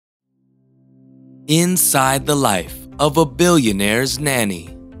Inside the life of a billionaire's nanny.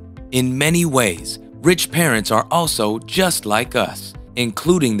 In many ways, rich parents are also just like us,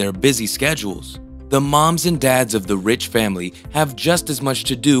 including their busy schedules. The moms and dads of the rich family have just as much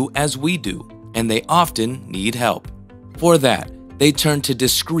to do as we do, and they often need help. For that, they turn to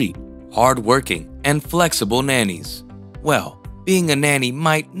discreet, hardworking, and flexible nannies. Well, being a nanny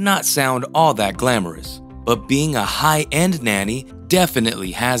might not sound all that glamorous, but being a high-end nanny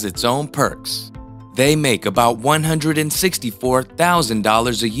definitely has its own perks. They make about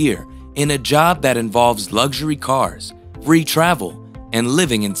 $164,000 a year in a job that involves luxury cars, free travel, and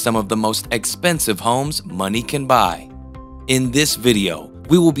living in some of the most expensive homes money can buy. In this video,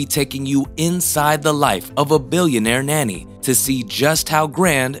 we will be taking you inside the life of a billionaire nanny to see just how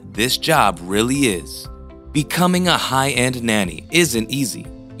grand this job really is. Becoming a high-end nanny isn't easy.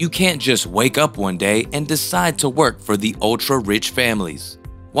 You can't just wake up one day and decide to work for the ultra-rich families.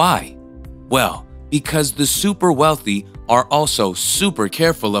 Why? Well, because the super wealthy are also super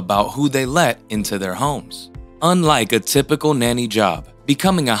careful about who they let into their homes. Unlike a typical nanny job,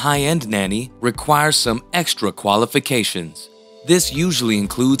 becoming a high-end nanny requires some extra qualifications. This usually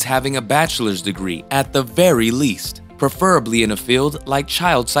includes having a bachelor's degree at the very least, preferably in a field like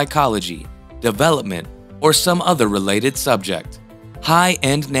child psychology, development, or some other related subject.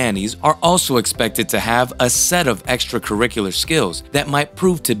 High-end nannies are also expected to have a set of extracurricular skills that might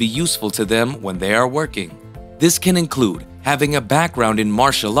prove to be useful to them when they are working. This can include having a background in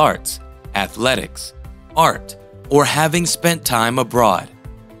martial arts, athletics, art, or having spent time abroad.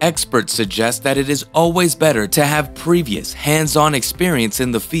 Experts suggest that it is always better to have previous hands-on experience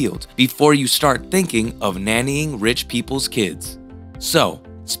in the field before you start thinking of nannying rich people's kids. So,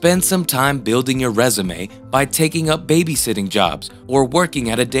 spend some time building your resume by taking up babysitting jobs or working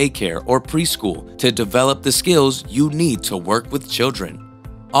at a daycare or preschool to develop the skills you need to work with children.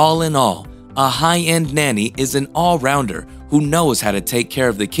 All in all, a high-end nanny is an all-rounder who knows how to take care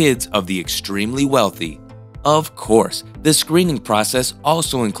of the kids of the extremely wealthy. Of course, the screening process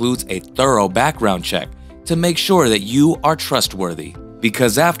also includes a thorough background check to make sure that you are trustworthy,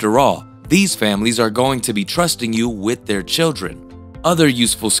 because after all, these families are going to be trusting you with their children. Other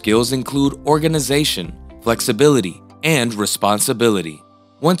useful skills include organization, flexibility, and responsibility.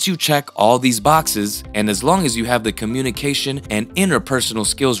 Once you check all these boxes, and as long as you have the communication and interpersonal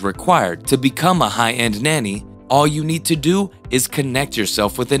skills required to become a high-end nanny, all you need to do is connect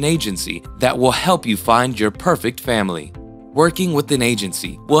yourself with an agency that will help you find your perfect family. Working with an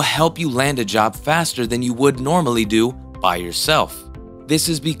agency will help you land a job faster than you would normally do by yourself. This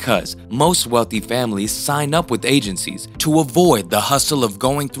is because most wealthy families sign up with agencies to avoid the hustle of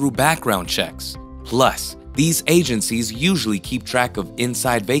going through background checks. Plus, these agencies usually keep track of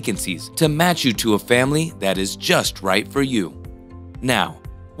inside vacancies to match you to a family that is just right for you. Now,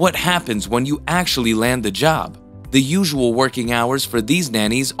 what happens when you actually land the job? The usual working hours for these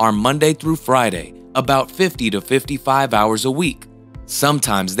nannies are Monday through Friday, about 50 to 55 hours a week.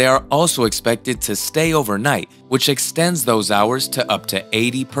 Sometimes they are also expected to stay overnight, which extends those hours to up to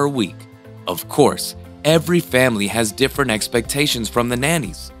 80 per week. Of course, every family has different expectations from the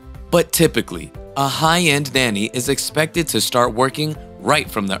nannies. But typically, a high-end nanny is expected to start working right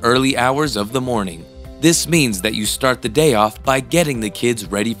from the early hours of the morning. This means that you start the day off by getting the kids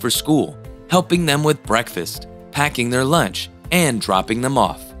ready for school, helping them with breakfast, packing their lunch, and dropping them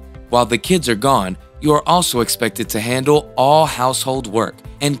off. While the kids are gone, you are also expected to handle all household work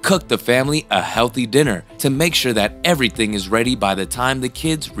and cook the family a healthy dinner to make sure that everything is ready by the time the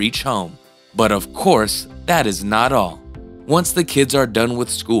kids reach home. But of course, that is not all. Once the kids are done with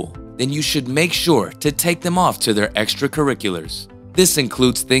school, then you should make sure to take them off to their extracurriculars. This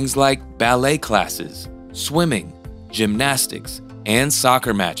includes things like ballet classes, swimming, gymnastics, and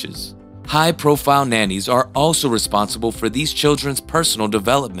soccer matches. High-profile nannies are also responsible for these children's personal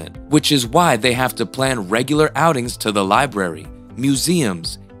development, which is why they have to plan regular outings to the library,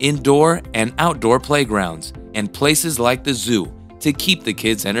 museums, indoor and outdoor playgrounds, and places like the zoo to keep the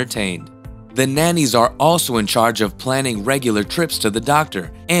kids entertained. The nannies are also in charge of planning regular trips to the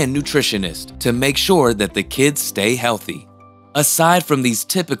doctor and nutritionist to make sure that the kids stay healthy. Aside from these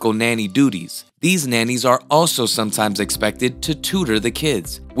typical nanny duties, these nannies are also sometimes expected to tutor the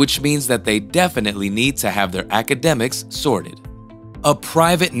kids, which means that they definitely need to have their academics sorted. A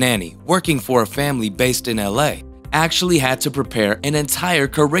private nanny working for a family based in LA actually had to prepare an entire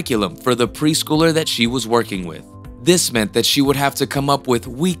curriculum for the preschooler that she was working with. This meant that she would have to come up with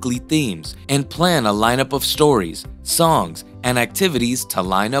weekly themes and plan a lineup of stories, songs, and activities to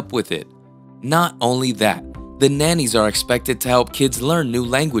line up with it. Not only that, the nannies are expected to help kids learn new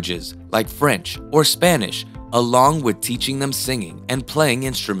languages like French or Spanish, along with teaching them singing and playing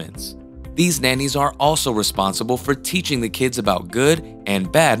instruments. These nannies are also responsible for teaching the kids about good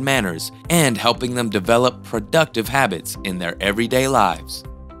and bad manners and helping them develop productive habits in their everyday lives.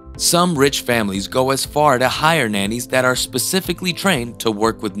 Some rich families go as far to hire nannies that are specifically trained to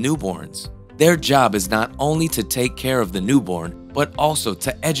work with newborns. Their job is not only to take care of the newborn, but also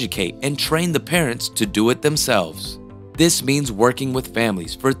to educate and train the parents to do it themselves. This means working with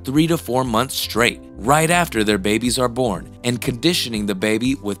families for 3 to 4 months straight, right after their babies are born, and conditioning the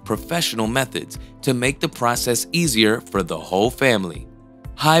baby with professional methods to make the process easier for the whole family.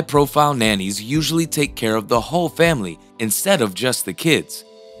 High-profile nannies usually take care of the whole family instead of just the kids.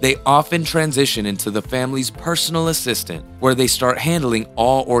 They often transition into the family's personal assistant, where they start handling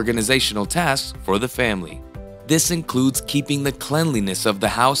all organizational tasks for the family. This includes keeping the cleanliness of the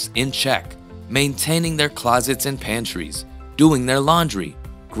house in check, maintaining their closets and pantries, doing their laundry,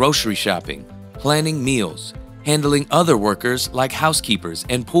 grocery shopping, planning meals, handling other workers like housekeepers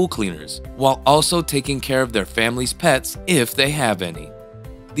and pool cleaners, while also taking care of their family's pets if they have any.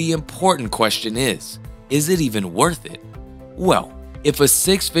 The important question is it even worth it? Well, if a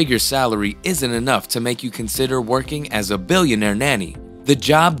 6-figure salary isn't enough to make you consider working as a billionaire nanny, the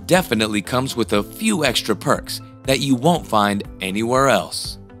job definitely comes with a few extra perks that you won't find anywhere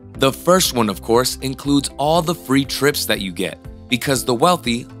else. The first one, of course, includes all the free trips that you get, because the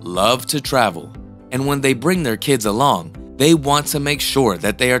wealthy love to travel. And when they bring their kids along, they want to make sure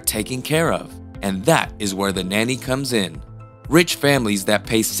that they are taken care of. And that is where the nanny comes in. Rich families that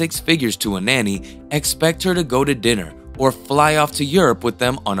pay 6 figures to a nanny expect her to go to dinner or fly off to Europe with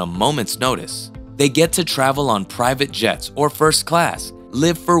them on a moment's notice. They get to travel on private jets or first class,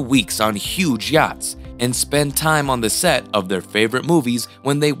 live for weeks on huge yachts, and spend time on the set of their favorite movies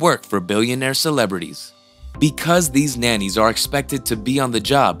when they work for billionaire celebrities. Because these nannies are expected to be on the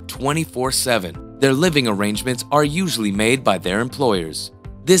job 24/7, their living arrangements are usually made by their employers.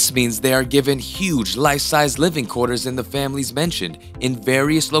 This means they are given huge life-size living quarters in the families mentioned in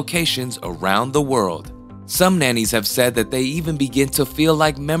various locations around the world. Some nannies have said that they even begin to feel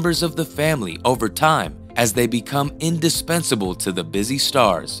like members of the family over time as they become indispensable to the busy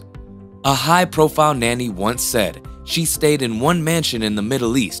stars. A high-profile nanny once said she stayed in one mansion in the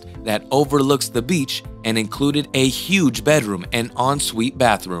Middle East that overlooks the beach and included a huge bedroom and ensuite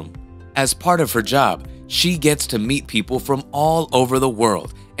bathroom. As part of her job, she gets to meet people from all over the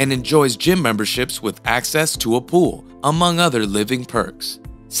world and enjoys gym memberships with access to a pool, among other living perks.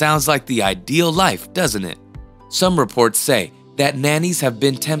 Sounds like the ideal life, doesn't it? Some reports say that nannies have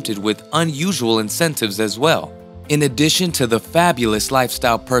been tempted with unusual incentives as well. In addition to the fabulous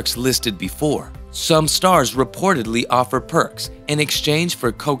lifestyle perks listed before, some stars reportedly offer perks in exchange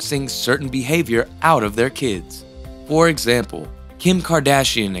for coaxing certain behavior out of their kids. For example, Kim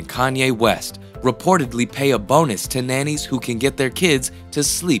Kardashian and Kanye West reportedly pay a bonus to nannies who can get their kids to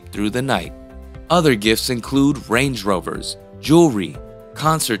sleep through the night. Other gifts include Range Rovers, jewelry,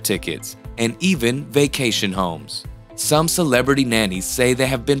 concert tickets, and even vacation homes. Some celebrity nannies say they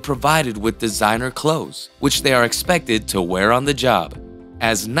have been provided with designer clothes, which they are expected to wear on the job.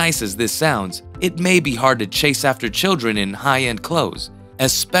 As nice as this sounds, it may be hard to chase after children in high-end clothes,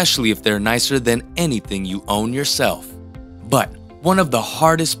 especially if they're nicer than anything you own yourself. But one of the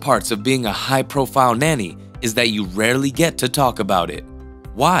hardest parts of being a high-profile nanny is that you rarely get to talk about it.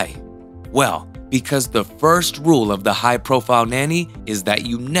 Why? Well, because the first rule of the high-profile nanny is that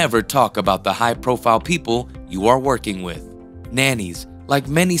you never talk about the high-profile people you are working with. Nannies, like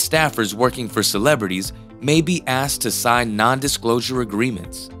many staffers working for celebrities, may be asked to sign non-disclosure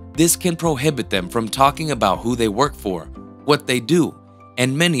agreements. This can prohibit them from talking about who they work for, what they do,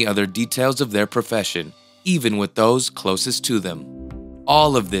 and many other details of their profession, even with those closest to them.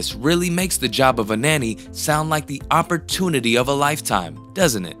 All of this really makes the job of a nanny sound like the opportunity of a lifetime,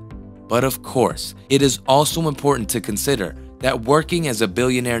 doesn't it? But of course, it is also important to consider that working as a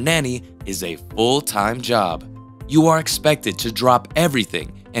billionaire nanny is a full-time job. You are expected to drop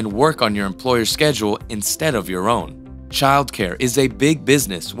everything and work on your employer's schedule instead of your own. Childcare is a big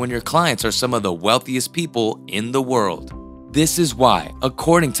business when your clients are some of the wealthiest people in the world. This is why,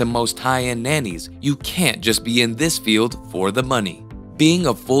 according to most high-end nannies, you can't just be in this field for the money. Being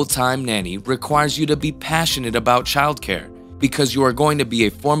a full-time nanny requires you to be passionate about childcare because you are going to be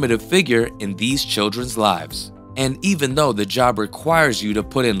a formative figure in these children's lives. And even though the job requires you to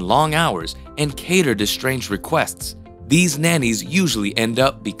put in long hours and cater to strange requests, these nannies usually end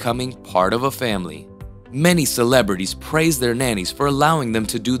up becoming part of a family. Many celebrities praise their nannies for allowing them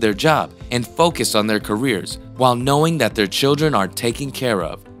to do their job and focus on their careers while knowing that their children are taken care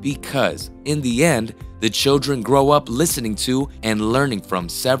of because, in the end, the children grow up listening to and learning from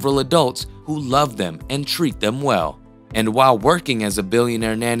several adults who love them and treat them well. And while working as a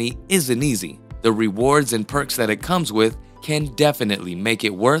billionaire nanny isn't easy, the rewards and perks that it comes with can definitely make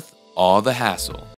it worth all the hassle.